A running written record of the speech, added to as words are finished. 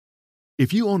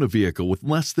If you own a vehicle with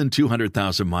less than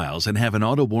 200,000 miles and have an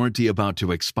auto warranty about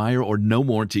to expire or no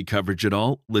warranty coverage at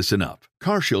all, listen up.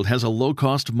 CarShield has a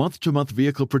low-cost month-to-month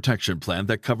vehicle protection plan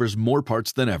that covers more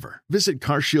parts than ever. Visit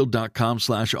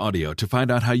carshield.com/audio to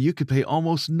find out how you could pay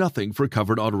almost nothing for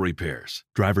covered auto repairs.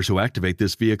 Drivers who activate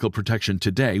this vehicle protection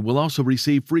today will also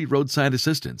receive free roadside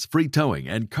assistance, free towing,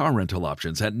 and car rental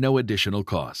options at no additional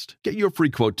cost. Get your free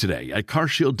quote today at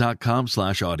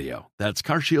carshield.com/audio. That's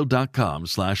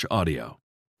carshield.com/audio.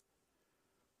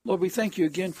 Lord, we thank you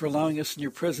again for allowing us in your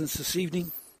presence this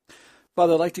evening.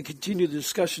 Father, I'd like to continue the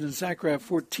discussion in Zechariah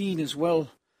 14 as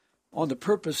well on the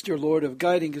purpose, dear Lord, of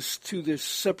guiding us to this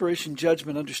separation,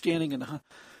 judgment, understanding, and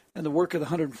the work of the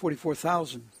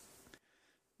 144,000.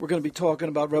 We're going to be talking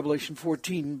about Revelation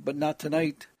 14, but not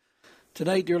tonight.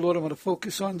 Tonight, dear Lord, I want to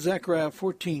focus on Zechariah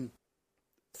 14,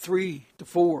 3 to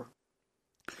 4.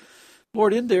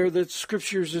 Lord, in there, the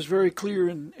scriptures is very clear,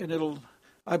 and it'll,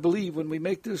 I believe, when we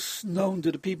make this known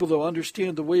to the people, they'll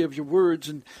understand the way of your words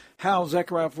and how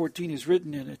Zechariah 14 is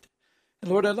written in it. And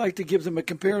Lord, I'd like to give them a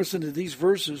comparison to these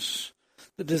verses,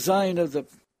 the design of the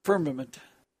firmament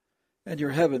and your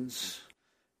heavens,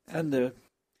 and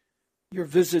your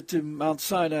visit to Mount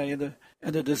Sinai and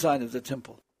the design of the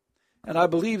temple. And I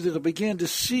believe that they'll begin to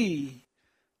see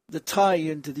the tie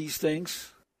into these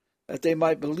things, that they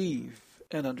might believe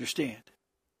and understand.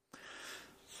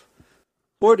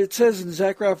 Lord, it says in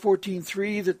Zechariah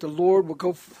 14:3 that the Lord will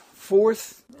go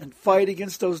forth and fight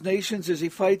against those nations as he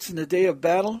fights in the day of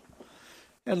battle.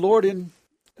 And Lord, in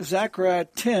Zechariah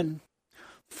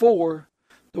 10:4,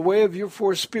 the way of your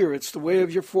four spirits, the way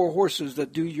of your four horses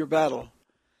that do your battle.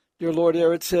 Dear Lord,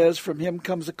 there it says, from him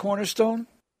comes the cornerstone.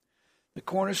 The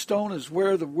cornerstone is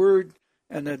where the word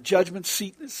and the judgment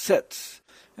seat sits.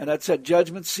 And that's that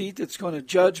judgment seat that's going to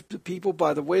judge the people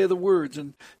by the way of the words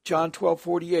in John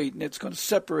 12:48, and it's going to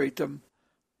separate them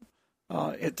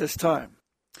at this time.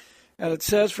 And it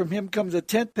says, from him comes the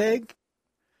tent peg,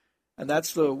 and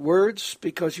that's the words,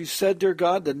 because you said, dear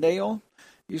God, the nail.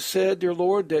 You said, dear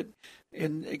Lord, that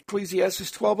in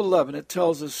Ecclesiastes 12:11, it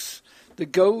tells us the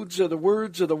goads are the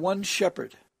words of the one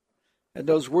shepherd, and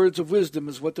those words of wisdom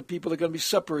is what the people are going to be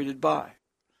separated by.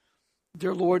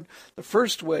 Dear Lord, the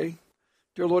first way,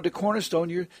 dear Lord, the cornerstone,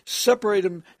 you separate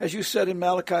them, as you said in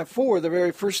Malachi 4, the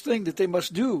very first thing that they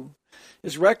must do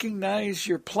is recognize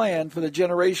your plan for the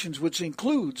generations, which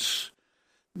includes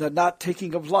the not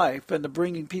taking of life and the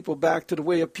bringing people back to the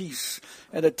way of peace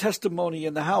and a testimony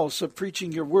in the house of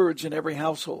preaching your words in every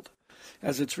household,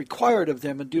 as it's required of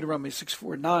them in Deuteronomy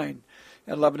 6:4-9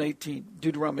 and 11:18,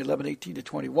 Deuteronomy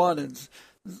 11:18-21, and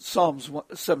Psalms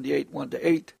 78,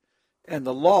 1-8, and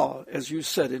the law, as you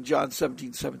said in John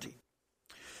 17:17.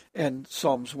 And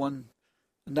Psalms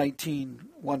 119,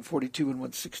 142, and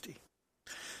 160.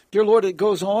 Dear Lord, it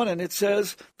goes on and it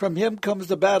says, from him comes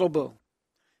the battle bow,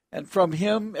 and from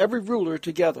him every ruler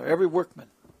together, every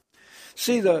workman.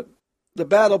 See, the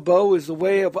battle bow is the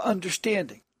way of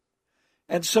understanding.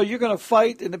 And so you're going to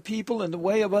fight in the people in the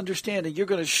way of understanding. You're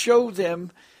going to show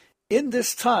them in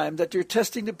this time that you're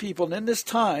testing the people, and in this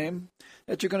time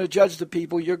that you're going to judge the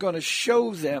people, you're going to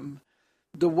show them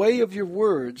the way of your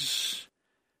words.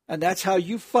 And that's how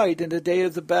you fight in the day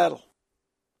of the battle.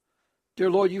 Dear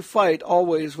Lord, you fight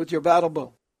always with your battle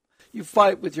bow. You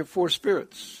fight with your four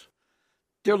spirits.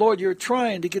 Dear Lord, you're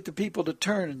trying to get the people to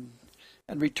turn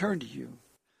and return to you.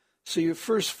 So you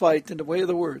first fight in the way of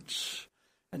the words.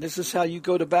 And this is how you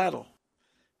go to battle.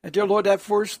 And dear Lord, the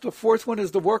fourth one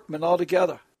is the workman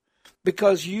altogether.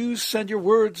 Because you send your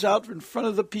words out in front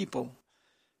of the people.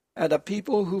 And the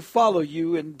people who follow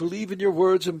you and believe in your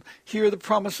words and hear the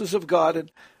promises of God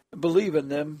and believe in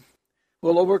them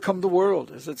will overcome the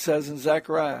world, as it says in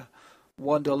Zechariah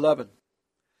 1-11.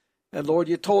 And Lord,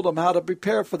 you told them how to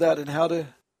prepare for that and how to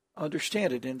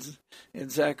understand it in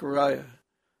Zechariah.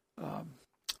 I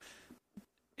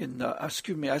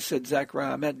said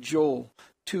Zechariah, I meant Joel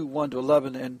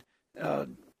 2:1-11,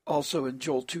 and also in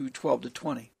Joel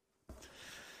 2:12-20.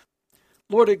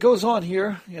 Lord, it goes on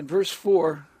here in verse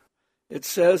 4. It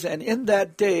says, and in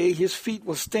that day his feet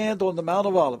will stand on the Mount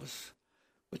of Olives,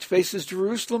 which faces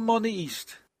Jerusalem on the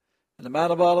east. And the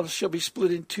Mount of Olives shall be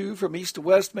split in two from east to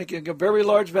west, making a very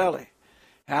large valley.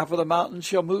 Half of the mountain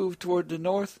shall move toward the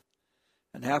north,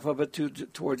 and half of it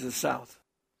towards the south.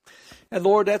 And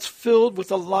Lord, that's filled with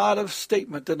a lot of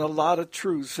statement and a lot of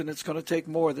truths, and it's going to take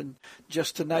more than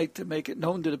just tonight to make it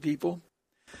known to the people.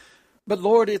 But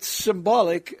Lord, it's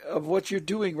symbolic of what you're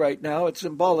doing right now. It's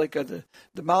symbolic of the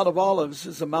Mount of Olives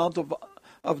is the mount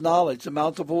of knowledge, the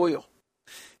mount of oil.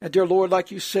 And dear Lord,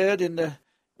 like you said in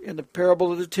the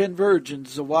parable of the 10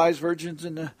 virgins, the wise virgins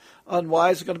and the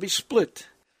unwise are going to be split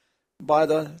by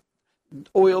the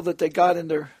oil that they got in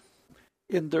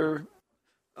their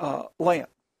lamp.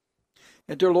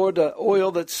 And dear Lord, the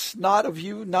oil that's not of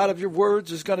you, not of your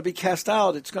words, is going to be cast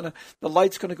out. The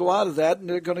light's going to go out of that, and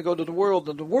they're going to go to the world.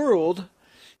 And the world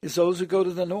is those who go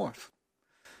to the north.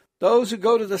 Those who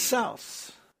go to the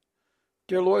south.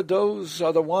 Dear Lord, those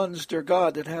are the ones, dear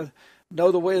God, that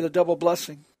know the way of the double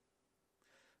blessing.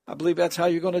 I believe that's how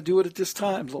you're going to do it at this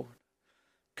time, Lord.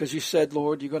 Because you said,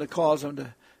 Lord, you're going to cause them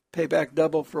to pay back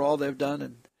double for all they've done,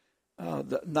 and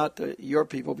not your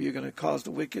people, but you're going to cause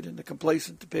the wicked and the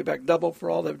complacent to pay back double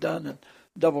for all they've done and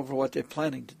double for what they're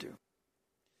planning to do.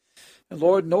 And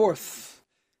Lord, north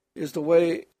is the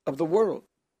way of the world.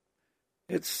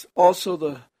 It's also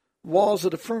the walls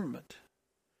of the firmament.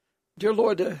 Dear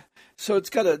Lord, so it's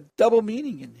got a double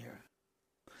meaning in here.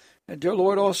 And dear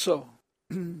Lord, also,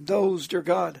 those, dear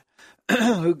God,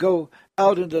 who go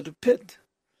out into the pit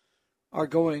are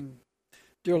going,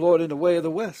 dear Lord, in the way of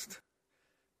the west.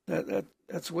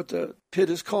 That's what the pit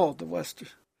is called, the west.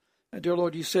 And dear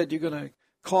Lord, you said you're going to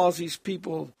cause these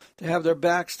people to have their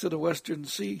backs to the western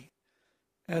sea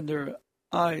and their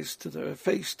eyes to their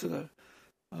face to the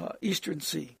eastern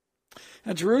sea.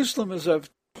 And Jerusalem, as I've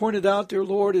pointed out, dear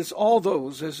Lord, is all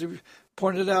those, as you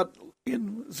pointed out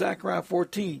in Zechariah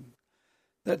 14,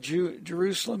 that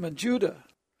Jerusalem and Judah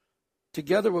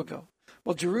together will go.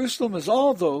 Well, Jerusalem is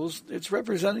all those, it's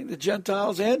representing the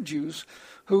Gentiles and Jews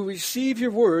who receive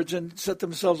your words and set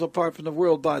themselves apart from the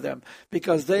world by them,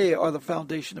 because they are the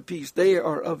foundation of peace. They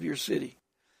are of your city.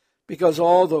 Because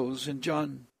all those in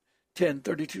John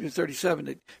 10:32-37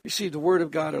 that receive the word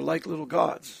of God are like little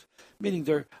gods, meaning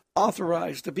they're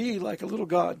authorized to be like a little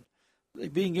God,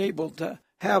 being able to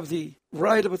have the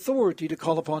right of authority to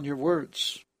call upon your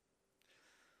words.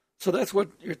 So that's what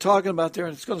you're talking about there,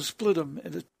 and it's going to split them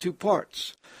into two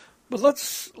parts. But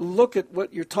let's look at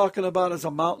what you're talking about as a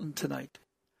mountain tonight.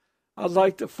 I'd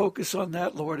like to focus on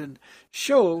that, Lord, and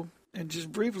show, and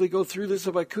just briefly go through this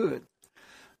if I could.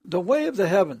 The way of the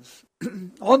heavens.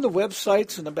 On the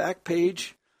websites and the back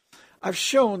page, I've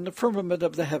shown the firmament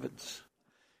of the heavens.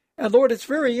 And Lord, it's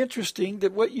very interesting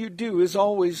that what you do is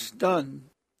always done,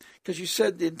 because you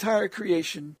said the entire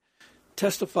creation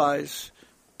testifies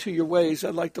to your ways.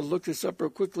 I'd like to look this up real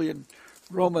quickly in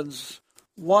Romans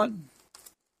 1,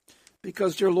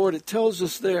 because, dear Lord, it tells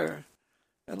us there,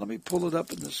 and let me pull it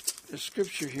up in the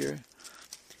scripture here.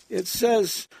 It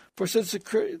says, for since the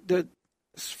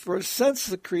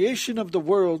creation of the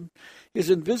world, his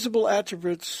invisible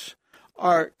attributes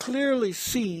are clearly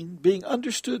seen, being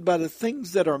understood by the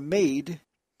things that are made,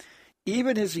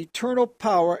 even his eternal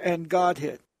power and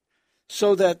Godhead,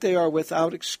 so that they are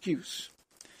without excuse.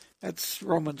 That's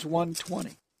Romans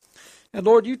 1:20. And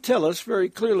Lord, you tell us very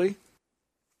clearly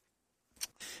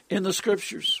in the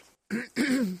scriptures,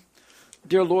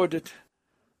 dear Lord, that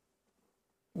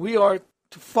we are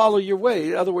to follow your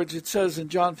way. In other words, it says in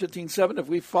John 15:7, if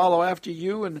we follow after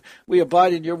you and we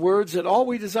abide in your words, that all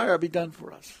we desire be done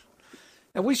for us.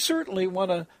 And we certainly want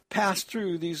to pass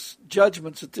through these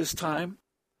judgments at this time,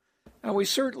 and we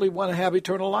certainly want to have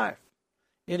eternal life.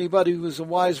 Anybody who is a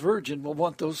wise virgin will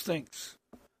want those things.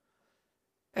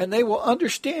 And they will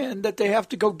understand that they have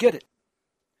to go get it.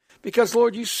 Because,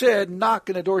 Lord, you said, knock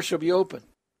and the door shall be open.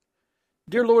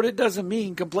 Dear Lord, it doesn't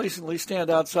mean complacently stand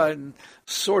outside and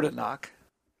sort of knock.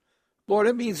 Lord,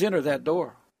 it means enter that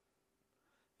door.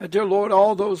 And dear Lord,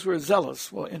 all those who are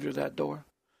zealous will enter that door.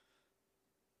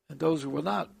 And those who will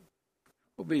not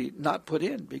will be not put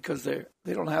in, because they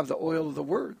don't have the oil of the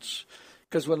words.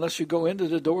 Because unless you go into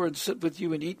the door and sit with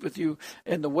you and eat with you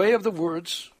in the way of the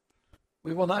words,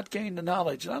 we will not gain the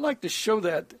knowledge. And I'd like to show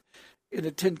that in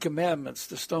the 10 Commandments,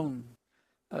 the stone,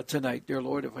 tonight, dear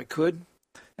Lord, if I could.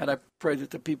 And I pray that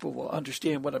the people will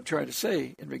understand what I'm trying to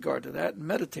say in regard to that and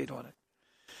meditate on it.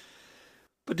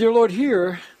 But dear Lord,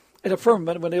 here in the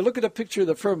firmament, when they look at a picture of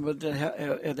the firmament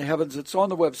in the heavens, it's on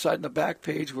the website in the back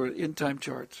page where end time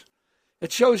charts.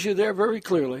 It shows you there very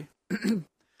clearly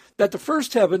that the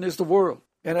first heaven is the world.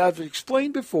 And I've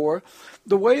explained before,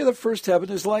 the way of the first heaven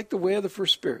is like the way of the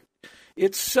first spirit.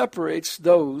 It separates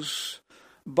those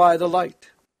by the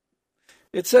light.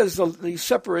 It says he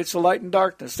separates the light and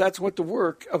darkness. That's what the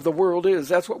work of the world is.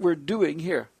 That's what we're doing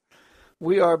here.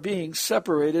 We are being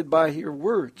separated by your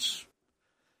words.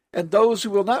 And those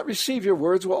who will not receive your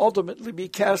words will ultimately be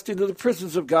cast into the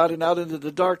prisons of God and out into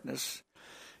the darkness.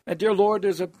 And dear Lord,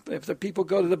 if the people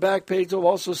go to the back page, they'll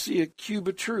also see a cube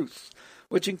of truth,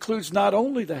 which includes not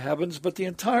only the heavens, but the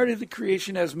entirety of the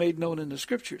creation as made known in the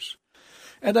scriptures.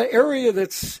 And the area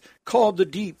that's called the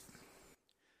deep,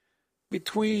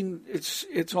 between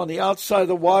it's on the outside of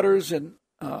the waters and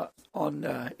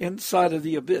on inside of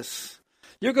the abyss.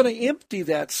 You're going to empty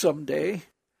that someday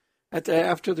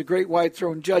after the great white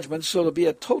throne judgment, so there'll be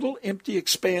a total empty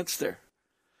expanse there.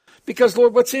 Because,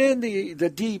 Lord, what's in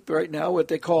the deep right now, what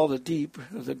they call the deep,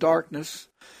 the darkness,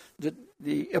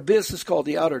 the abyss is called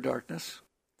the outer darkness.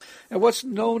 And what's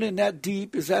known in that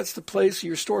deep is that's the place of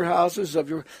your storehouses of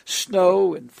your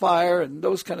snow and fire and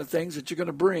those kind of things that you're going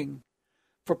to bring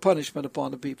for punishment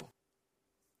upon the people.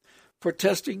 For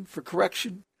testing, for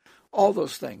correction, all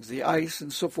those things, the ice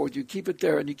and so forth. You keep it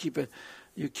there and you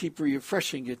keep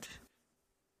refreshing it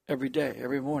every day,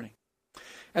 every morning.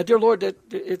 And dear Lord, that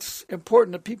it's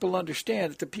important that people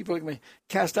understand that the people are going to be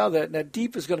cast out of that, and that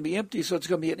deep is going to be empty, so it's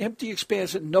going to be an empty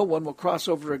expanse that no one will cross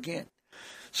over again.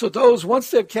 So those, once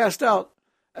they've cast out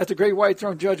at the great white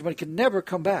throne judgment, can never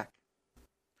come back.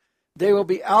 They will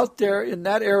be out there in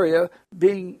that area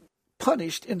being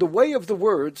punished in the way of the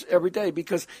words every day,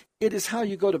 because it is how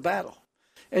you go to battle.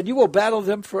 And you will battle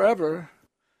them forever.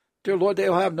 Dear Lord, they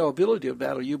will have no ability to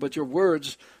battle you, but your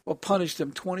words will punish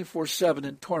them 24/7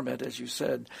 in torment, as you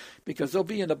said, because they'll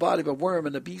be in the body of a worm,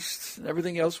 and the beasts and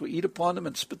everything else will eat upon them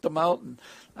and spit them out, and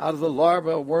out of the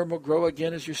larva a worm will grow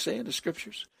again, as you say in the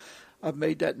Scriptures. I've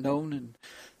made that known in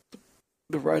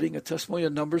the writing of Testimony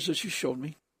of Numbers, as you showed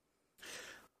me.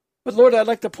 But Lord, I'd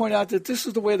like to point out that this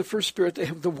is the way of the first spirit, they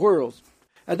have the world.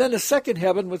 And then the second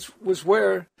heaven was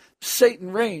where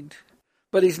Satan reigned,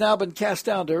 but he's now been cast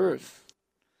down to earth.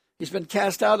 He's been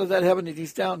cast out of that heaven, and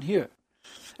he's down here.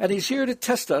 And he's here to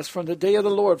test us from the day of the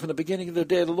Lord, from the beginning of the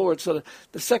day of the Lord. So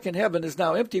the second heaven is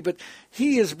now empty, but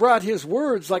he has brought his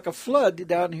words like a flood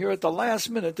down here at the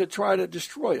last minute to try to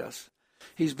destroy us.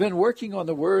 He's been working on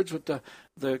the words with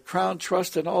the Crown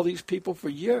Trust and all these people for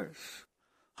years,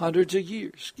 hundreds of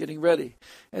years, getting ready.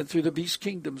 And through the beast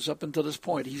kingdoms up until this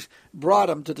point, he's brought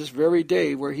them to this very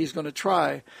day where he's going to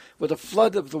try, with a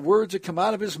flood of the words that come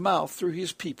out of his mouth through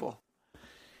his people.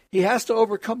 He has to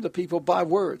overcome the people by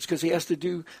words, because he has to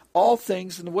do all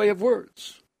things in the way of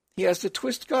words. He has to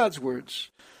twist God's words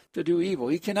to do evil.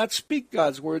 He cannot speak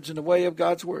God's words in the way of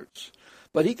God's words.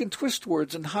 But he can twist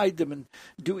words and hide them and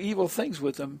do evil things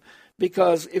with them,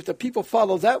 because if the people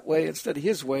follow that way instead of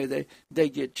his way, they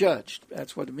get judged.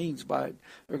 That's what it means by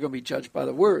they're going to be judged by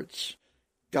the words.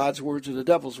 God's words are the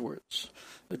devil's words.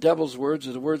 The devil's words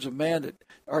are the words of man that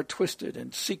are twisted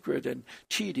and secret and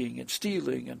cheating and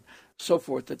stealing and so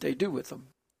forth that they do with them.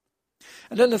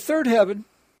 And then the third heaven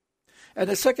and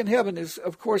the second heaven is,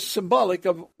 of course, symbolic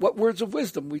of what words of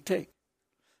wisdom we take.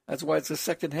 That's why it's the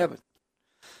second heaven.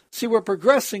 See, we're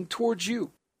progressing towards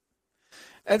you.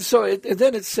 And so and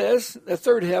then it says the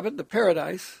third heaven, the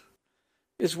paradise,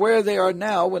 is where they are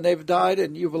now when they've died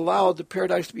and you've allowed the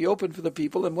paradise to be open for the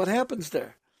people. And what happens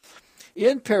there?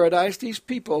 In paradise, these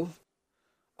people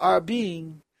are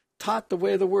being taught the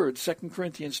way of the word, 2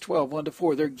 Corinthians 12,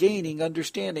 1-4. They're gaining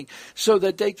understanding so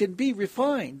that they can be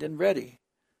refined and ready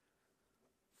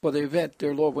for the event,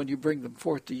 dear Lord, when you bring them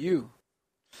forth to you.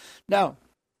 Now,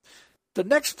 the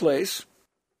next place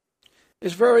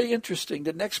is very interesting.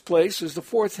 The next place is the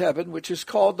fourth heaven, which is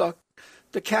called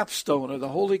the capstone, or the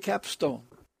holy capstone.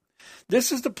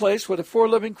 This is the place where the four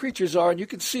living creatures are, and you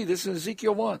can see this in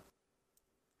Ezekiel 1.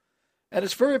 And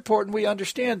it's very important we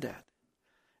understand that.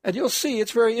 And you'll see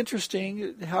it's very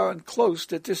interesting how close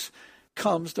that this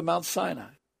comes to Mount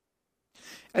Sinai.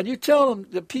 And you tell them,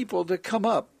 the people, to come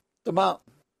up the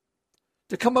mountain,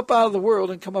 to come up out of the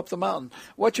world and come up the mountain.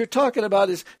 What you're talking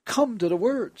about is come to the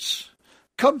words.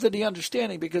 Come to the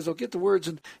understanding, because they'll get the words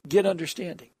and get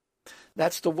understanding.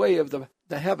 That's the way of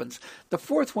the heavens. The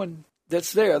fourth one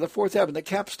that's there, the fourth heaven, the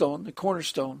capstone, the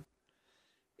cornerstone,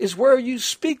 is where you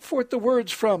speak forth the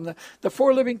words from. The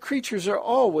four living creatures are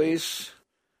always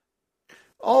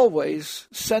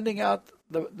sending out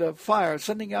the fire,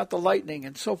 sending out the lightning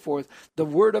and so forth. The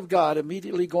word of God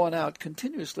immediately going out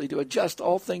continuously to adjust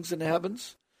all things in the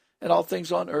heavens and all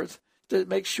things on earth, to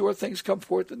make sure things come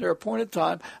forth in their appointed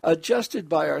time, adjusted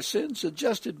by our sins,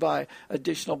 adjusted by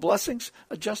additional blessings,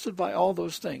 adjusted by all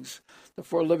those things. The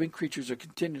four living creatures are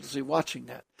continuously watching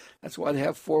that. That's why they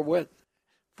have four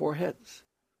heads.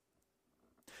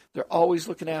 They're always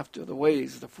looking after the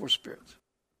ways of the four spirits.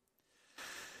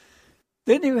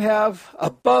 Then you have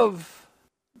above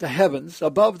the heavens,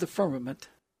 above the firmament,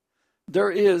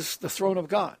 there is the throne of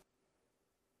God.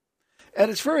 And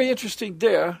it's very interesting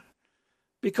there,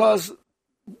 because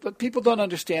what people don't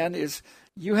understand is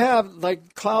you have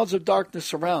like clouds of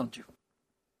darkness around you.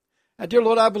 And dear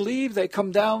Lord, I believe they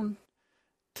come down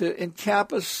to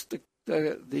encompass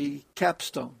the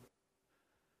capstone.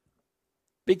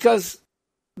 Because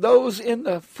those in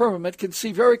the firmament can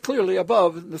see very clearly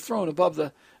above the throne, above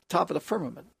the top of the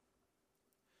firmament.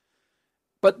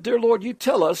 But dear Lord, you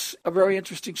tell us a very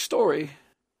interesting story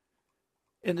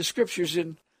in the scriptures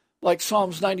in like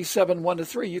Psalms 97,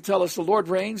 1-3. You tell us the Lord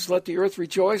reigns, let the earth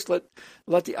rejoice,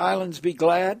 let the islands be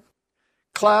glad.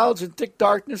 Clouds and thick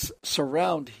darkness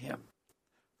surround him.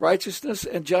 Righteousness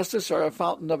and justice are a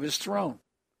fountain of his throne.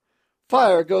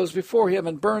 Fire goes before him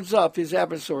and burns up his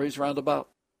adversaries round about.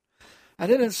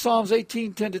 And then in Psalms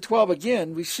 18, 10-12,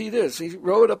 again, we see this. He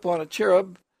rode upon a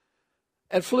cherub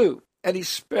and flew, and he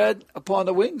spread upon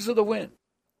the wings of the wind.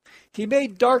 He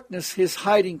made darkness his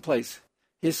hiding place,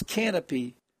 his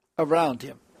canopy around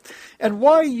him. And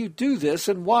why you do this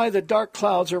and why the dark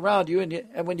clouds around you,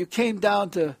 and when you came down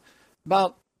to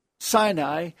Mount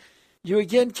Sinai, you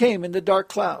again came in the dark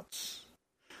clouds.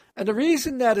 And the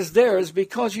reason that is there is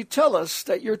because you tell us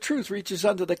that your truth reaches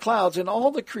under the clouds, and all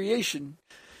the creation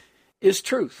is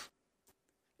truth.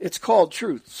 It's called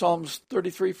truth. Psalms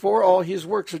 33:4, all his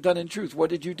works are done in truth. What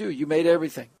did you do? You made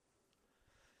everything.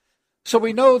 So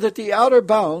we know that the outer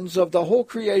bounds of the whole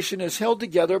creation is held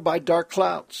together by dark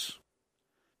clouds,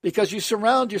 because you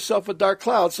surround yourself with dark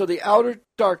clouds. So the outer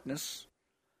darkness,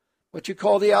 what you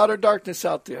call the outer darkness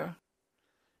out there,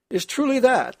 is truly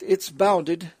that. It's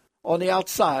bounded on the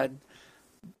outside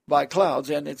by clouds,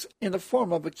 and it's in the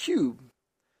form of a cube,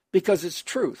 because it's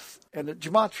truth. And the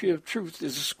gematria of truth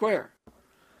is a square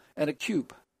and a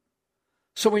cube.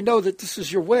 So we know that this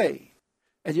is your way,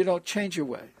 and you don't change your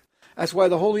way. That's why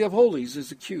the Holy of Holies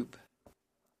is a cube.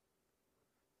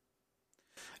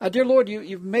 Dear Lord,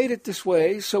 you've made it this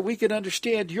way so we can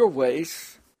understand your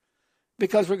ways,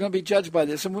 because we're going to be judged by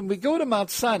this. And when we go to Mount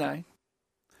Sinai,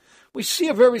 we see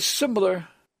a very similar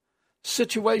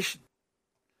situation.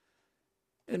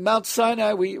 In Mount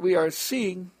Sinai, we are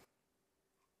seeing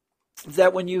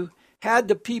that when you had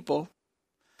the people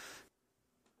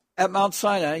at Mount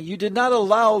Sinai, you did not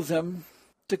allow them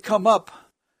to come up.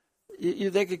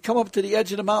 They could come up to the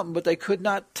edge of the mountain, but they could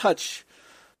not touch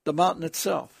the mountain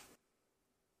itself.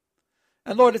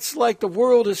 And Lord, it's like the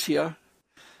world is here,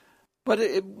 but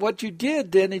what you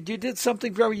did then, you did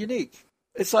something very unique.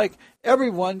 It's like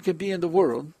everyone can be in the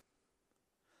world,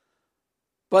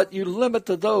 but you limit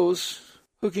to those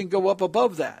who can go up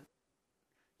above that.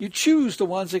 You choose the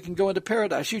ones that can go into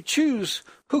paradise. You choose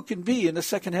who can be in the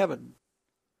second heaven.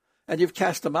 And you've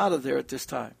cast them out of there at this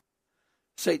time.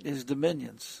 Satan and his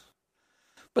dominions.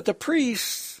 But the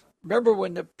priests, remember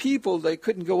when the people, they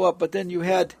couldn't go up, but then you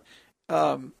had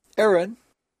Aaron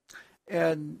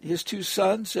and his two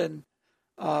sons, and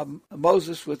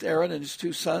Moses with Aaron and his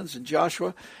two sons, and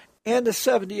Joshua, and the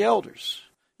 70 elders.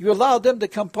 You allowed them to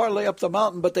come partly up the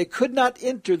mountain, but they could not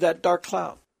enter that dark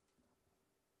cloud.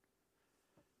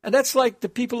 And that's like the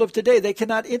people of today. They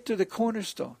cannot enter the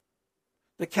cornerstone,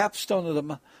 the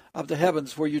capstone of the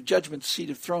heavens where your judgment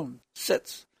seat of throne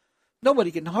sits.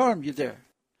 Nobody can harm you there.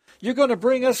 You're going to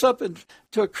bring us up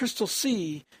into a crystal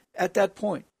sea at that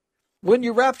point. When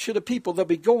you rapture the people, they'll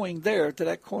be going there to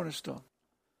that cornerstone,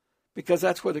 because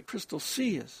that's where the crystal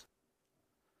sea is.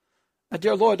 And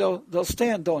dear Lord, they'll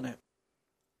stand on it.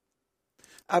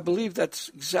 I believe that's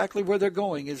exactly where they're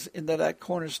going, is into that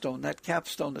cornerstone, that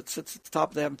capstone that sits at the top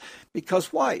of them.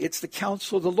 Because why? It's the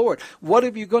counsel of the Lord. What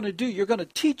are you going to do? You're going to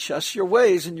teach us your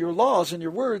ways and your laws and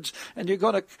your words, and you're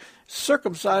going to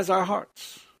circumcise our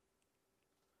hearts.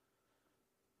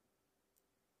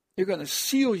 You're going to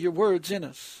seal your words in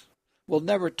us. We'll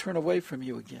never turn away from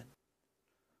you again.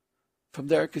 From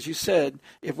there, because you said,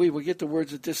 if we will get the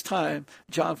words at this time,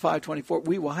 John 5:24,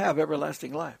 we will have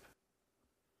everlasting life.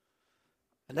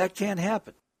 And that can't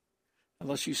happen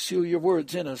unless you seal your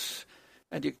words in us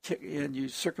and you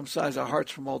circumcise our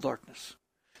hearts from all darkness.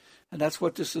 And that's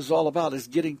what this is all about, is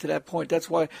getting to that point. That's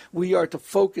why we are to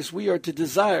focus, we are to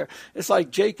desire. It's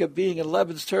like Jacob being in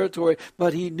Laban's territory,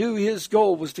 but he knew his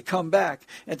goal was to come back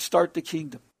and start the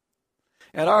kingdom.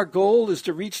 And our goal is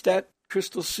to reach that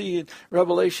crystal sea. In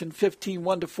Revelation 15,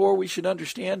 1-4, we should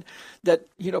understand that,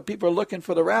 people are looking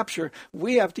for the rapture.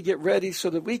 We have to get ready so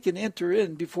that we can enter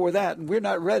in before that, and we're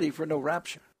not ready for no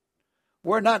rapture.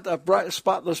 We're not a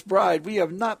spotless bride. We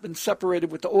have not been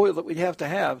separated with the oil that we have to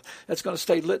have that's going to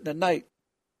stay lit in the night,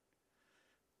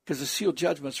 because the sealed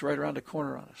judgment's right around the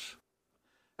corner on us.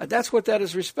 And that's what that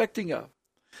is respecting of.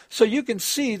 So you can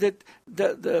see that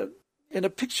in a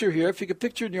picture here, if you could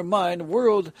picture in your mind, the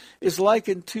world is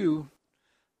likened to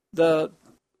the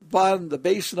bottom, the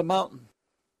base of the mountain.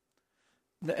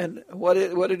 And what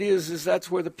it is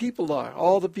that's where the people are.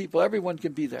 All the people, everyone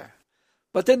can be there.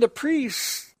 But then the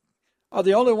priests are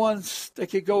the only ones that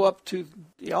could go up to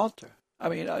the altar.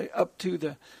 Up to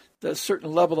the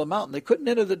certain level of the mountain. They couldn't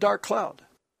enter the dark cloud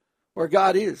where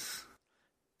God is.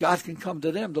 God can come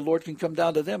to them. The Lord can come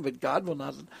down to them, but God will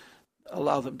not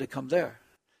allow them to come there.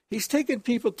 He's taken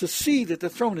people to see that the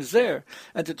throne is there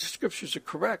and that the scriptures are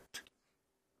correct.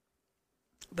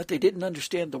 But they didn't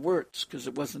understand the words because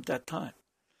it wasn't that time.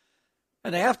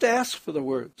 And they have to ask for the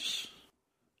words.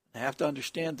 They have to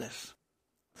understand this.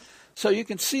 So you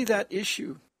can see that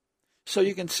issue. So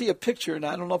you can see a picture, and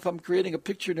I don't know if I'm creating a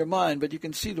picture in your mind, but you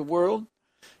can see the world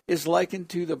is likened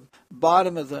to the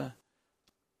bottom of the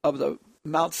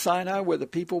Mount Sinai where the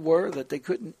people were, that they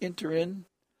couldn't enter in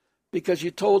because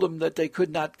you told them that they could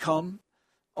not come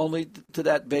only to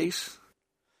that base.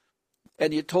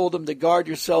 And you told them to guard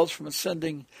yourselves from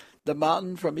ascending the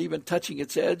mountain, from even touching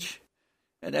its edge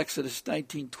in Exodus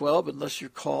 19:12, unless you're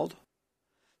called.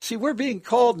 See, we're being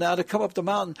called now to come up the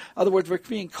mountain. In other words, we're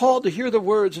being called to hear the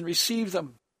words and receive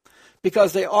them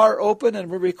because they are open,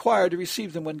 and we're required to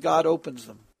receive them when God opens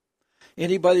them.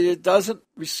 Anybody that doesn't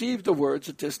receive the words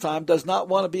at this time does not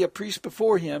want to be a priest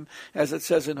before him, as it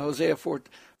says in Hosea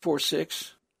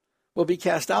 4:6, will be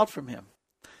cast out from him.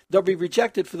 They'll be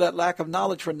rejected for that lack of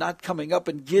knowledge, for not coming up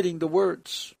and getting the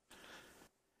words.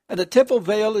 And the temple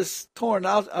veil is torn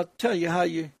out. I'll tell you how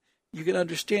you can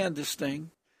understand this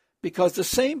thing, because the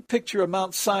same picture of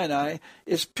Mount Sinai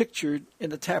is pictured in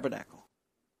the tabernacle.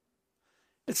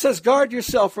 It says, guard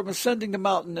yourself from ascending the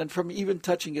mountain and from even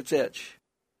touching its edge.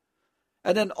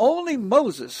 And then only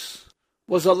Moses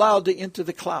was allowed to enter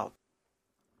the cloud,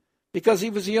 because he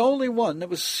was the only one that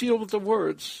was sealed with the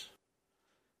words,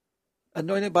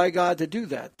 anointed by God to do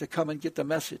that, to come and get the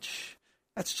message.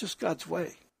 That's just God's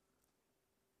way.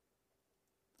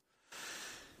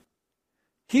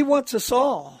 He wants us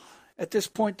all at this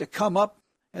point to come up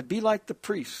and be like the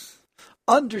priests.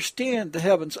 Understand the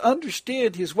heavens,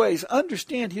 understand his ways,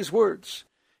 understand his words.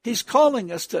 He's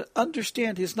calling us to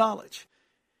understand his knowledge.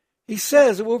 He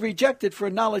says that we're rejected for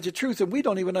a knowledge of truth, and we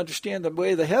don't even understand the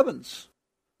way of the heavens.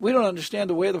 We don't understand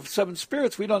the way of the seven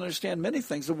spirits. We don't understand many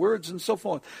things, the words and so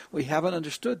forth. We haven't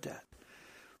understood that.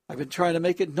 I've been trying to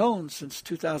make it known since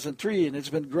 2003, and it's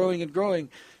been growing and growing.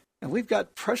 And we've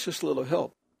got precious little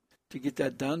help to get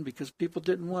that done because people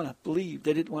didn't want to believe.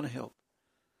 They didn't want to help.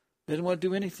 They didn't want to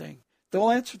do anything. They'll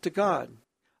answer to God.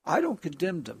 I don't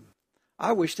condemn them.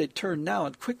 I wish they'd turn now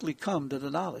and quickly come to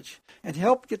the knowledge and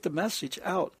help get the message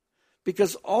out.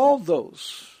 Because all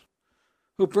those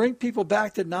who bring people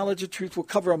back to knowledge of truth will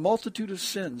cover a multitude of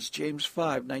sins, James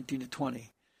 5:19-20.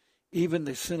 Even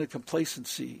the sin of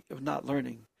complacency, of not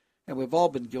learning. And we've all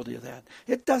been guilty of that.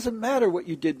 It doesn't matter what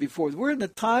you did before. We're in the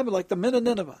time like the men of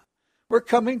Nineveh. We're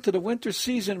coming to the winter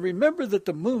season. Remember that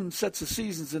the moon sets the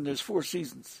seasons, and there's 4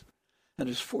 seasons. And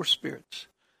there's 4 spirits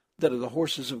that are the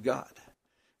horses of God.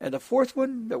 And the 4th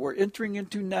one that we're entering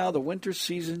into now, the winter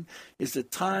season, is the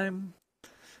time.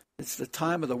 It's the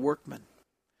time of the workman.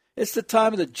 It's the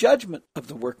time of the judgment of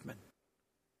the workman.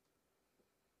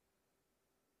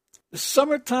 The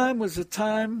summertime was the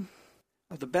time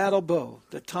of the battle bow,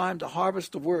 the time to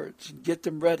harvest the words and get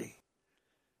them ready.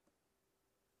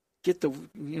 Get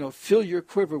fill your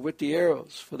quiver with the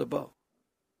arrows for the bow.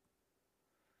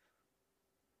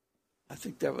 I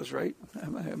think that was right. I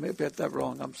may have got that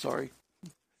wrong. I'm sorry.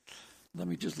 Let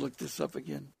me just look this up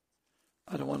again.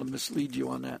 I don't want to mislead you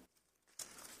on that.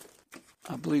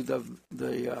 I believe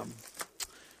the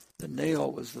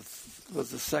nail was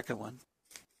the second one.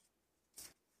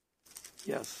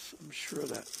 Yes, I'm sure of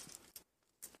that.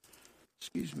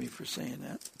 Excuse me for saying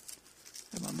that.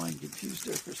 I had my mind confused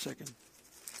there for a second.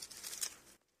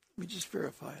 Let me just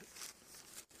verify it.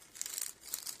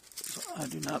 So I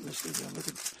do not mislead you. Look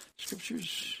at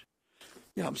scriptures.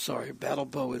 Yeah, I'm sorry. Battle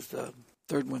bow is the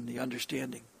 3rd one, the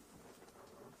understanding.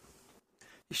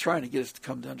 He's trying to get us to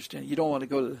come to understand. You don't want to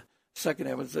go to the second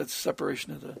heavens. That's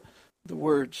separation of the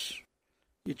words.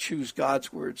 You choose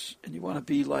God's words, and you want to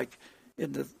be like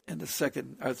in the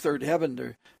second or 3rd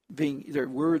heaven. Their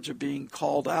words are being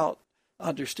called out.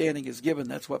 Understanding is given.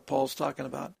 That's what Paul's talking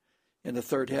about in the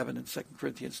 3rd heaven in 2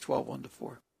 Corinthians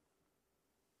 12:1-4.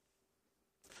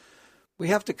 We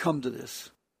have to come to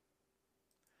this.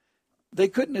 They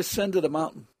couldn't ascend to the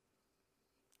mountain.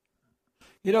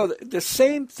 You know, the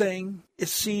same thing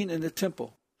is seen in the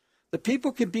temple. The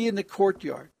people can be in the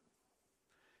courtyard.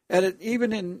 And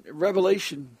even in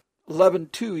Revelation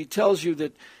 11:2, he tells you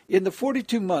that in the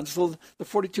 42 months, the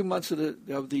 42 months of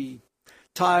the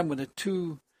time when the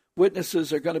 2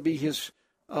 witnesses are going to be his,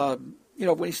 when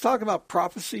he's talking about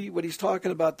prophecy, what he's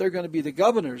talking about, they're going to be the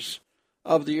governors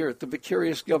of the earth, the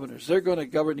vicarious governors. They're going to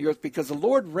govern the earth because the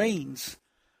Lord reigns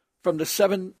from the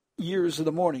 7 years of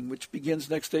the morning, which begins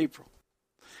next April.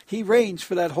 He reigns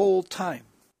for that whole time.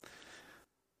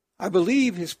 I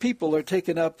believe his people are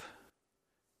taken up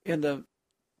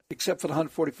except for the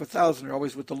 144,000 are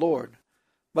always with the Lord.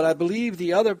 But I believe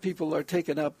the other people are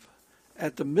taken up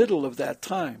at the middle of that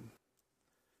time,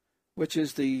 which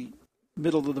is the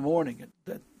middle of the morning,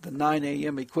 the 9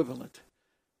 a.m. equivalent,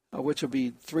 which will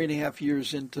be 3.5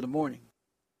 years into the morning.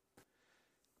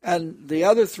 And the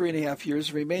other 3.5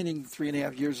 years, remaining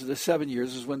 3.5 years of the 7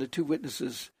 years, is when the two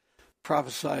witnesses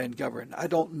prophesy and govern. I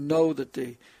don't know that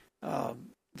the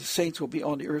saints will be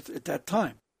on the earth at that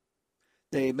time.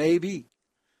 They may be.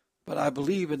 But I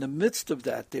believe in the midst of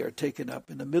that, they are taken up.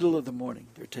 In the middle of the morning,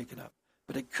 they're taken up.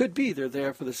 But it could be they're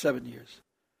there for the 7 years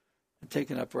and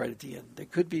taken up right at the end. They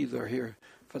could be they're here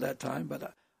for that time,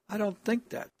 but I don't think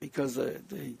that, because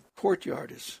the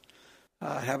courtyard is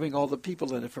having all the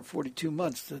people in it for 42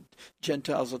 months. The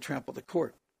Gentiles will trample the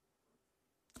court.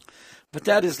 But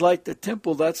that is like the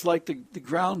temple. That's like the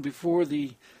ground before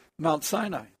the Mount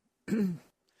Sinai. And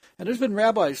there's been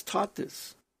rabbis taught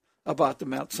this about the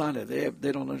Mount Sinai.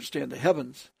 They don't understand the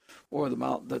heavens, or the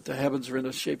mount, that the heavens are in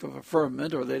the shape of a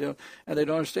firmament, or they don't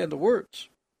understand the words.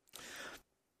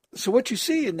 So what you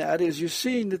see in that is you're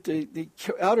seeing that the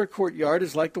outer courtyard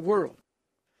is like the world.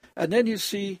 And then you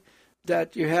see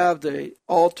that you have the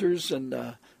altars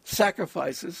and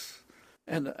sacrifices,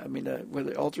 and where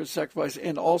the altar sacrifice,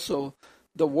 and also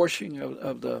the washing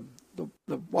of the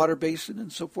water basin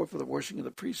and so forth for the washing of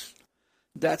the priests.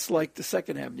 That's like the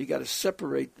second heaven. You got to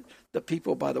separate the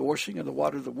people by the washing of the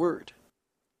water of the word,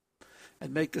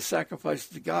 and make the sacrifice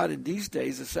to God. In these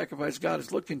days, the sacrifice God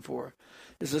is looking for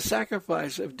is a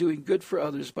sacrifice of doing good for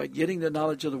others by getting the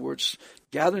knowledge of the words,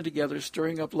 gathering together,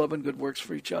 stirring up love and good works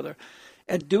for each other,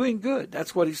 and doing good.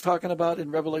 That's what he's talking about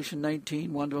in Revelation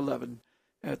 19, 1-11.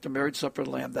 At the marriage supper of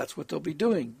the Lamb, that's what they'll be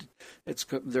doing.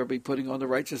 They'll be putting on the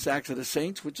righteous acts of the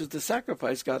saints, which is the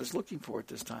sacrifice God is looking for at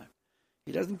this time.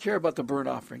 He doesn't care about the burnt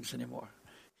offerings anymore.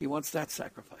 He wants that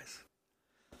sacrifice.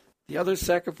 The other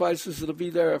sacrifices that'll be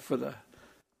there for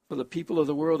the people of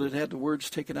the world that had the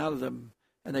words taken out of them,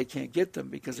 and they can't get them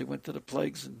because they went to the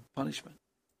plagues and punishment.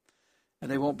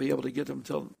 And they won't be able to get them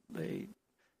until they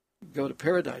go to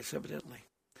paradise, evidently.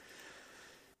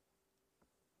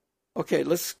 Okay,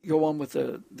 let's go on with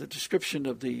the description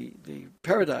of the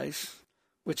paradise,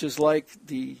 which is like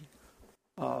the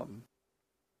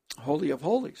Holy of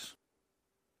Holies.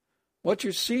 What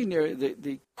you're seeing there,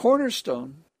 the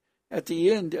cornerstone at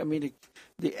the end,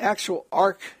 the actual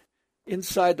ark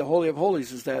inside the Holy of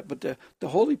Holies is that, but the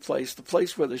holy place, the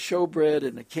place where the showbread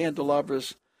and the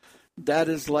candelabras, that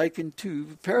is likened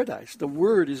to paradise. The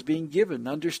word is being given,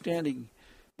 understanding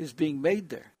is being made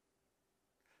there.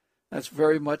 That's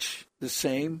very much the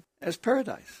same as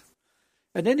paradise.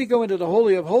 And then you go into the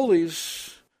Holy of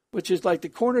Holies, which is like the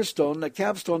cornerstone, the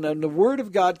capstone, and the Word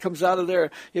of God comes out of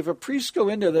there. If a priest go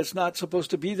in there that's not supposed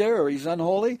to be there, or he's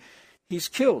unholy, he's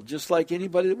killed, just like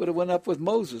anybody that would have went up with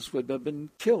Moses would have been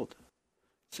killed.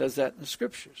 It says that in the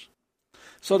Scriptures.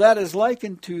 So that is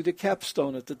likened to the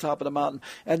capstone at the top of the mountain.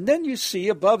 And then you see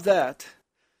above that,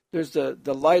 there's the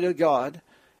light of God.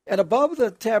 And above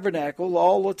the tabernacle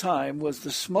all the time was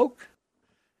the smoke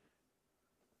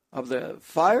of the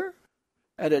fire,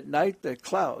 and at night the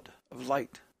cloud of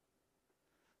light.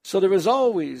 So there was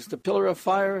always the pillar of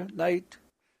fire at night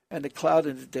and the cloud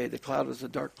in the day. The cloud was a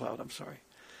dark cloud,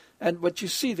 But you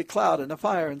see the cloud and the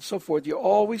fire and so forth. You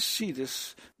always see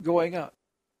this going up.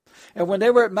 And when they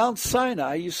were at Mount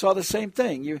Sinai, you saw the same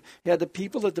thing. You had the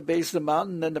people at the base of the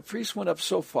mountain, and the priests went up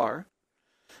so far,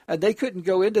 and they couldn't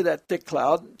go into that thick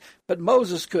cloud, but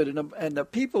Moses could, and the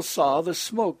people saw the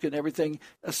smoke and everything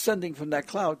ascending from that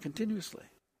cloud continuously.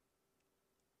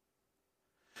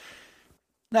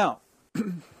 Now,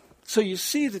 so you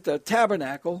see that the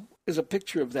tabernacle is a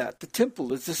picture of that. The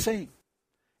temple is the same.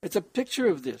 It's a picture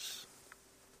of this.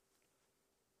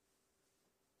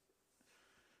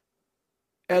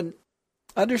 And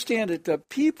understand that the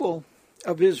people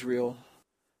of Israel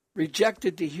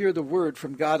rejected to hear the word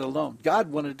from God alone.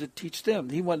 God wanted to teach them.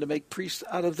 He wanted to make priests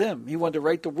out of them. He wanted to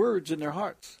write the words in their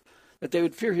hearts, that they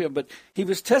would fear him. But he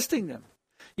was testing them.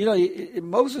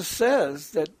 Moses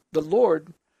says that the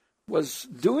Lord was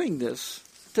doing this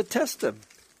to test them.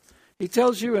 He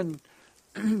tells you in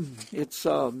it's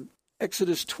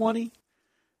Exodus 20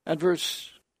 and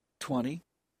verse 20.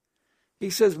 He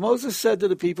says, Moses said to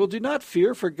the people, "Do not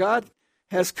fear, for God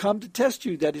has come to test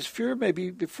you, that his fear may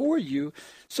be before you,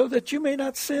 so that you may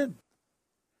not sin."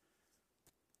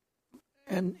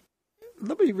 And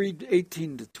let me read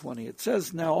 18 to 20. It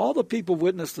says, "Now all the people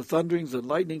witnessed the thunderings and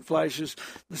lightning flashes,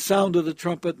 the sound of the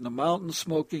trumpet, and the mountain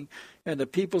smoking. And the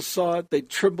people saw it. They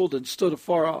trembled and stood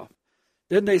afar off.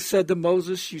 Then they said to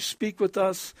Moses, 'You speak with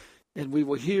us, and we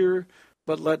will hear,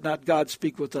 but let not God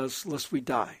speak with us, lest we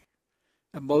die.'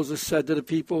 And Moses said to the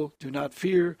people, 'Do not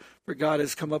fear, for God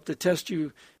has come up to test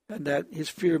you, and that his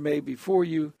fear may be before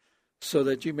you, so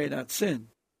that you may not sin.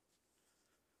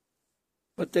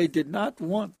 But they did not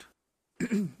want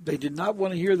they did not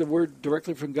want to hear the word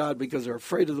directly from God because they're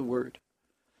afraid of the word.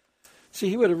 See,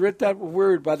 he would have written that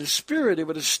word by the Spirit. It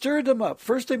would have stirred them up.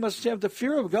 First, they must have the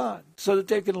fear of God so that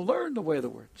they can learn the way of the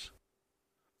words.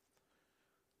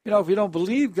 You know, if you don't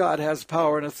believe God has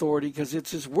power and authority, because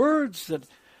it's his words that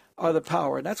are the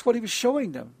power. And that's what he was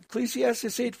showing them.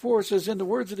 Ecclesiastes 8:4 says, in the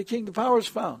words of the king, the power is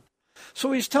found.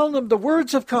 So he's telling them the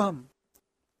words have come.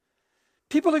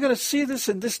 People are going to see this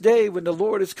in this day when the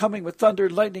Lord is coming with thunder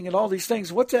and lightning and all these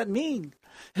things. What's that mean?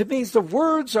 It means the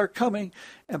words are coming,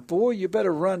 and boy, you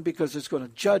better run because it's going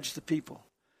to judge the people.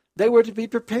 They were to be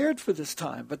prepared for this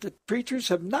time, but the preachers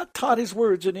have not taught his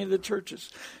words in any of the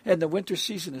churches, and the winter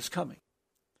season is coming.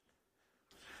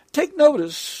 Take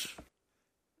notice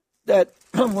that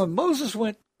when Moses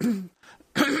went,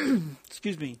 when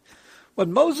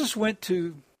Moses went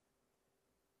to,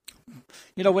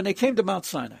 when they came to Mount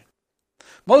Sinai,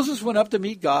 Moses went up to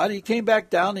meet God. He came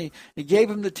back down. He gave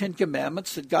him the 10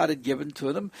 Commandments that God had given to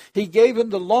him. He gave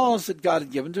him the laws that God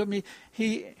had given to him.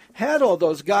 He had all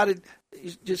those.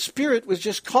 The Spirit was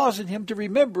just causing him to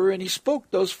remember, and he spoke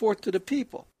those forth to the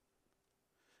people.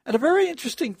 And a very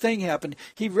interesting thing happened.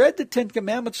 He read the 10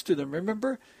 Commandments to them.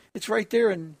 Remember? It's right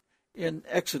there in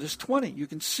Exodus 20. You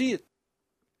can see it.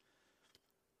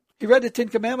 He read the 10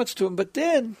 Commandments to them, but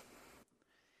then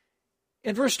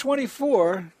in verse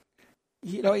 24...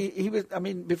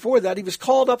 before that, he was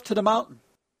called up to the mountain.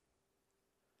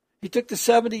 He took the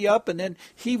 70 up, and then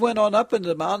he went on up into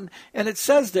the mountain. And it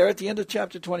says there at the end of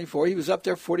chapter 24, he was up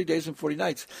there 40 days and 40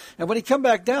 nights. And when he come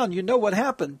back down, you know what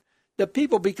happened. The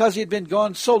people, because he had been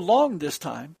gone so long this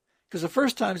time, because the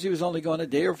first times he was only gone a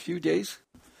day or a few days,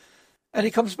 and he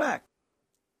comes back.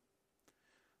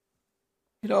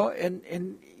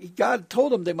 And God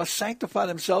told them they must sanctify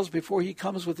themselves before he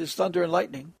comes with his thunder and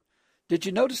lightning. Did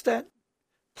you notice that?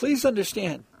 Please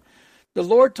understand, the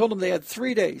Lord told them they had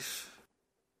 3 days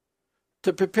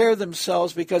to prepare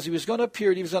themselves because he was going to appear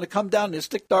and he was going to come down in this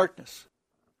thick darkness.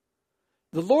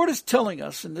 The Lord is telling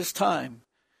us in this time,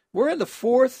 we're in the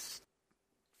fourth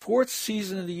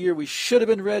season of the year. We should have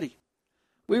been ready.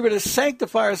 We were to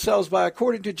sanctify ourselves by,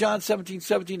 according to John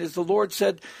 17:17, as the Lord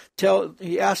said,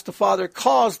 he asked the Father,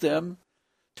 cause them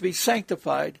to be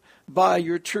sanctified by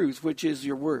your truth, which is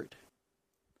your word.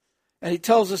 And he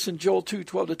tells us in Joel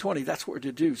 2:12-20, that's what we're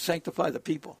to do, sanctify the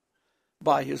people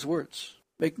by his words.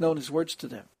 Make known his words to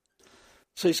them.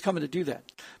 So he's coming to do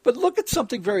that. But look at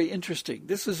something very interesting.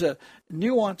 This is a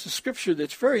nuance of Scripture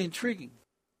that's very intriguing.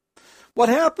 What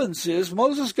happens is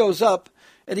Moses goes up,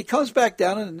 and he comes back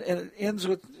down, and it ends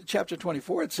with chapter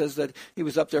 24. It says that he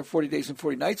was up there 40 days and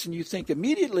 40 nights, and you think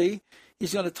immediately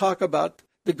he's going to talk about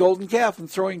the golden calf and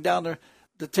throwing down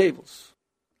the tables.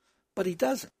 But he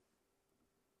doesn't.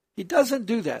 He doesn't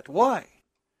do that. Why?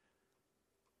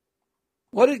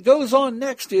 What it goes on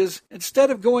next is,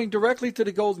 instead of going directly to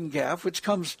the golden calf, which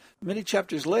comes many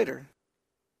chapters later,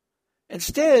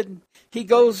 instead, he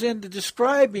goes into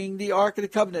describing the Ark of the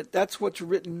Covenant. That's what's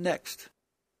written next.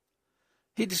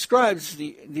 He describes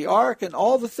the Ark and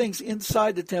all the things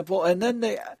inside the temple, and then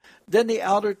the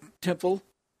outer temple,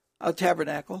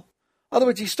 tabernacle. In other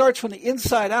words, he starts from the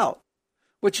inside out.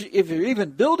 Which, if you're even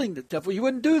building the temple, you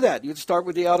wouldn't do that. You'd start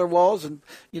with the outer walls and,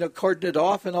 cordon it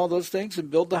off and all those things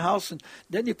and build the house, and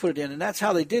then you put it in. And that's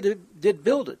how they did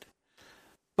build it.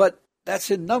 But that's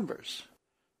in Numbers,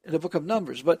 in the book of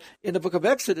Numbers. But in the book of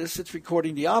Exodus, it's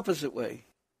recording the opposite way.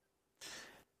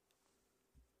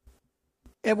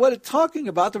 And what it's talking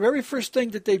about, the very first thing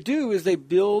that they do is they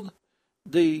build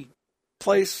the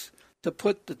place to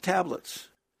put the tablets.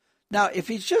 Now, if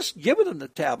he's just given them the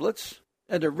tablets,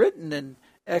 and they're written in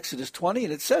Exodus 20,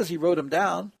 and it says he wrote them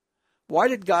down, why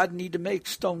did God need to make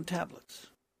stone tablets?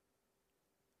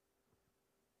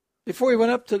 Before he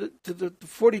went up to the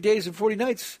 40 days and 40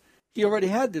 nights, he already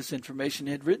had this information.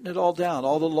 He had written it all down,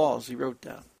 all the laws he wrote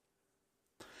down.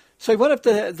 So he went up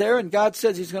to there, and God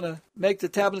says he's going to make the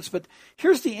tablets. But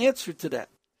here's the answer to that.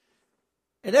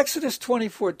 In Exodus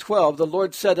 24:12, the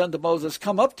Lord said unto Moses,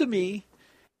 come up to me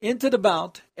into the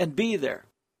mount and be there.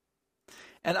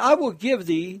 And I will give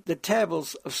thee the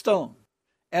tablets of stone,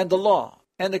 and the law,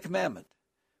 and the commandment,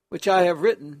 which I have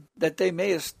written, that they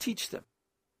mayest teach them,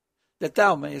 that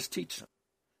thou mayest teach them,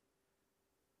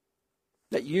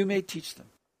 that you may teach them.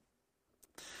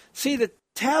 See, the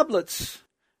tablets,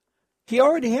 he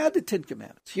already had the 10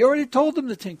 Commandments. He already told them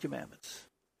the 10 Commandments.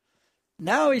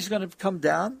 Now he's going to come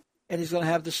down, and he's going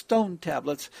to have the stone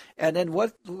tablets. And then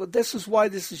this is why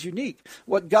this is unique.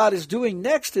 What God is doing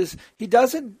next is he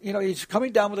doesn't, he's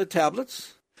coming down with the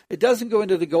tablets. It doesn't go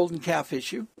into the golden calf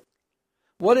issue.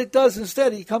 What it does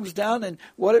instead, he comes down, and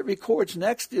what it records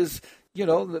next is,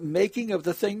 the making of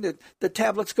the thing that the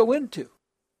tablets go into.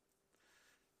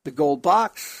 The gold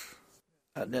box,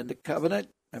 and then the covenant,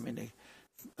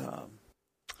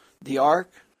 the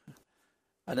ark,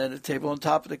 and then the table on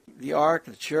top of the ark,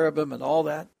 and the cherubim, and all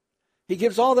that. He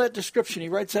gives all that description. He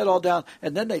writes that all down,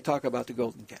 and then they talk about the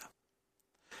golden calf.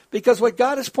 Because what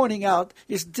God is pointing out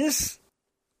is this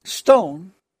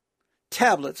stone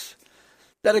tablets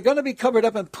that are going to be covered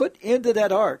up and put into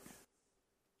that ark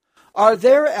are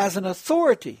there as an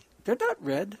authority. They're not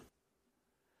read.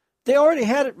 They already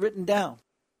had it written down.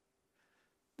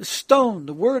 The stone,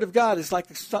 the word of God, is like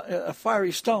a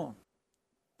fiery stone.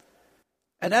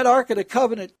 And that Ark of the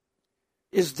Covenant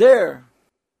is there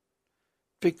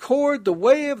to record the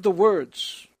way of the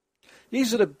words.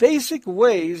 These are the basic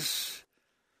ways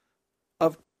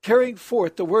of carrying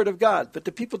forth the word of God. But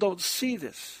the people don't see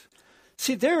this.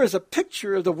 See, there is a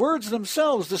picture of the words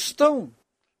themselves. The stone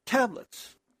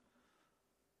tablets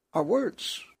are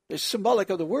words. They're symbolic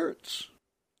of the words.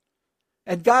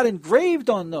 And God engraved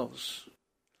on those.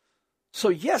 So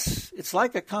yes, it's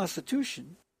like a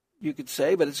constitution, you could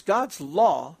say, but it's God's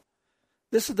law.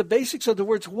 This is the basics of the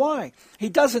words. Why? He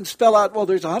doesn't spell out, well,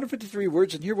 there's 153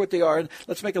 words, and here what they are, and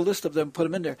let's make a list of them and put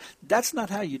them in there. That's not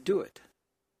how you do it.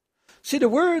 See, the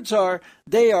words are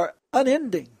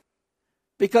unending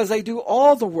because they do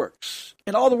all the works,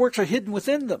 and all the works are hidden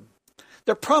within them.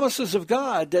 They're promises of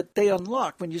God that they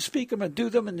unlock when you speak them and do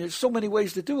them, and there's so many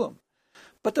ways to do them.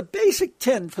 But the basic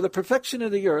 10 for the perfection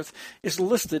of the earth is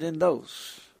listed in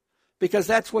those. Because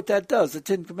that's what that does. The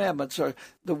 10 Commandments are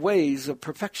the ways of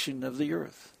perfection of the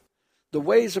earth. The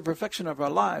ways of perfection of our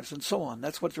lives and so on.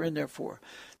 That's what they're in there for.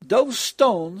 Those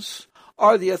stones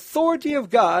are the authority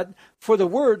of God for the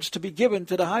words to be given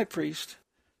to the high priest,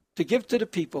 to give to the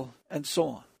people, and so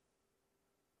on.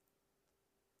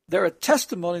 They're a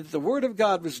testimony that the word of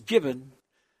God was given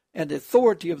and the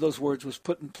authority of those words was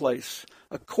put in place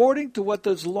according to what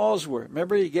those laws were.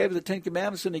 Remember, he gave the 10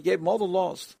 Commandments and he gave them all the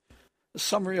laws. A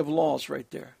summary of laws right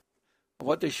there.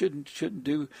 What they shouldn't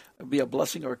do would be a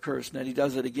blessing or a curse. And then he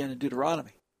does it again in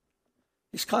Deuteronomy.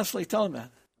 He's constantly telling that.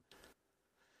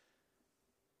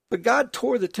 But God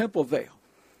tore the temple veil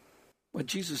when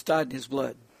Jesus died in his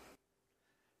blood.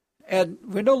 And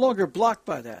we're no longer blocked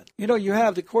by that. You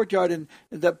have the courtyard, and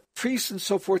the priests and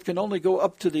so forth can only go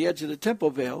up to the edge of the temple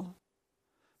veil.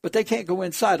 But they can't go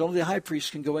inside. Only the high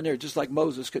priest can go in there, just like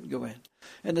Moses couldn't go in.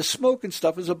 And the smoke and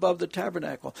stuff is above the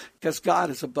tabernacle, because God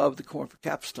is above the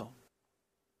capstone.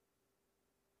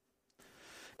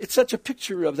 It's such a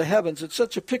picture of the heavens. It's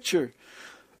such a picture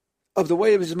of the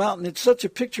way of his mountain. It's such a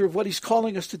picture of what he's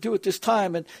calling us to do at this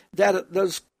time. And that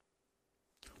those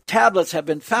tablets have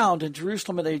been found in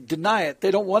Jerusalem, and they deny it.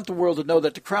 They don't want the world to know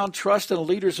that the Crown Trust and the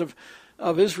leaders of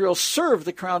Israel serve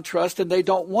the Crown Trust, and they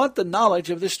don't want the knowledge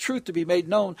of this truth to be made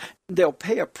known. They'll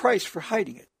pay a price for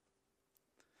hiding it.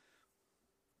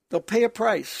 They'll pay a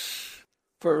price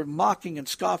for mocking and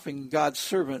scoffing God's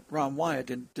servant, Ron Wyatt,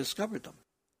 and discovered them.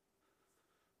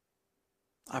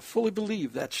 I fully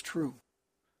believe that's true,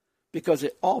 because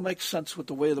it all makes sense with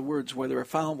the way of the words, where they were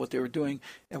found, what they were doing,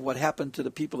 and what happened to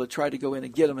the people that tried to go in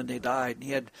and get them, and they died.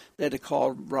 And they had to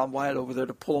call Ron Wyatt over there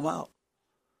to pull them out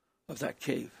of that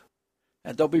cave.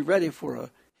 And they'll be ready for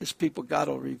his people. God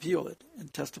will reveal it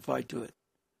and testify to it.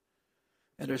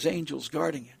 And there's angels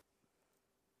guarding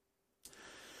it.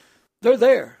 They're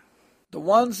there. The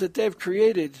ones that they've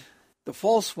created, the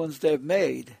false ones they've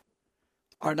made,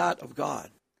 are not of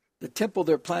God. The temple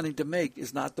they're planning to make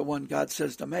is not the one God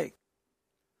says to make.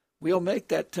 We'll make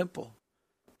that temple,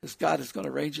 because God is going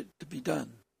to arrange it to be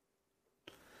done.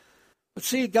 But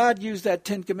see, God used that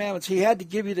 10 Commandments. He had to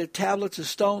give you the tablets of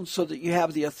stone so that you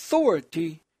have the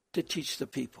authority to teach the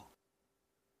people.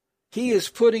 He is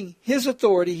putting his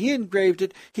authority, he engraved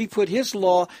it, he put his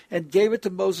law and gave it to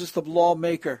Moses, the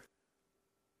lawmaker.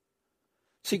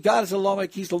 See, God is a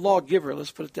lawmaker, he's the lawgiver,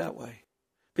 let's put it that way.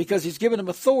 Because he's given him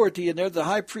authority, and there the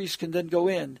high priest can then go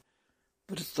in.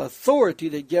 But it's the authority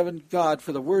they've given God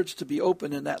for the words to be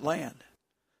open in that land,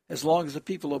 as long as the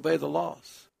people obey the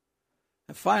laws.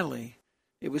 And finally,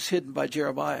 it was hidden by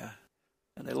Jeremiah,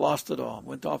 and they lost it all,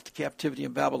 went off to captivity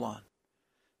in Babylon.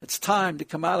 It's time to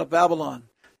come out of Babylon.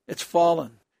 It's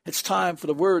fallen. It's time for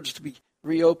the words to be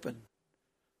reopened,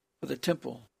 for the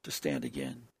temple to stand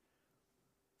again,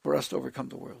 for us to overcome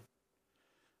the world.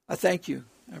 I thank you.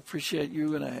 I appreciate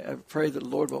you, and I pray that the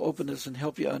Lord will open this and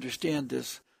help you understand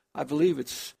this. I believe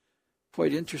it's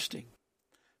quite interesting,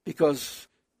 because,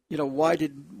 why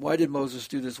did Moses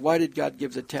do this? Why did God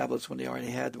give the tablets when they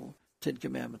already had the 10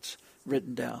 Commandments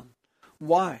written down?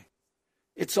 Why?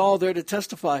 It's all there to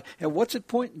testify. And what's it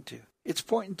pointing to? It's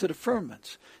pointing to the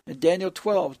firmaments. And Daniel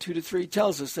 12, 2-3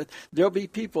 tells us that there'll be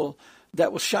people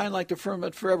that will shine like the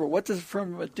firmament forever. What does the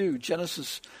firmament do?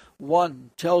 Genesis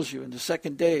 1 tells you in the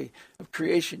second day of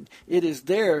creation, it is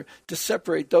there to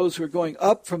separate those who are going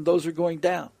up from those who are going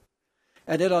down.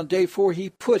 And then on day 4, he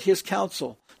put his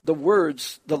counsel, the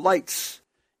words, the lights,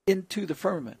 into the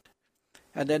firmament.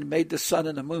 And then made the sun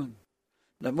and the moon.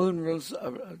 The moon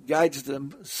guides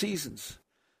the seasons.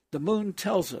 The moon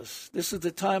tells us this is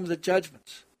the time of the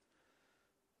judgments,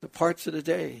 the parts of the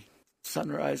day,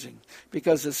 sun rising,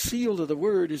 because the seal of the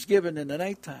word is given in the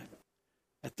nighttime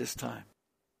at this time.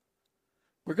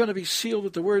 We're going to be sealed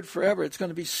with the word forever. It's going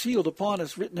to be sealed upon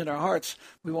us, written in our hearts.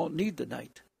 We won't need the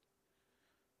night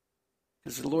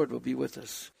because the Lord will be with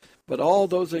us. But all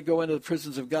those that go into the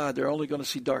prisons of God, they're only going to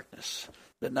see darkness,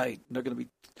 the night. And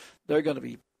they're going to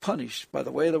be punished by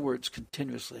the way of the words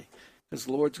continuously. Because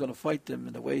the Lord's going to fight them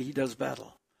in the way he does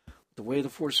battle. The way of the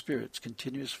four spirits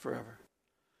continues forever.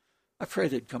 I pray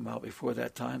they'd come out before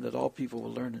that time, that all people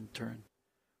will learn and turn.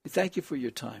 We thank you for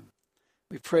your time.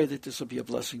 We pray that this will be a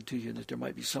blessing to you and that there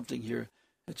might be something here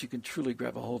that you can truly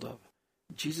grab a hold of.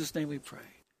 In Jesus' name we pray.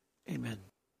 Amen.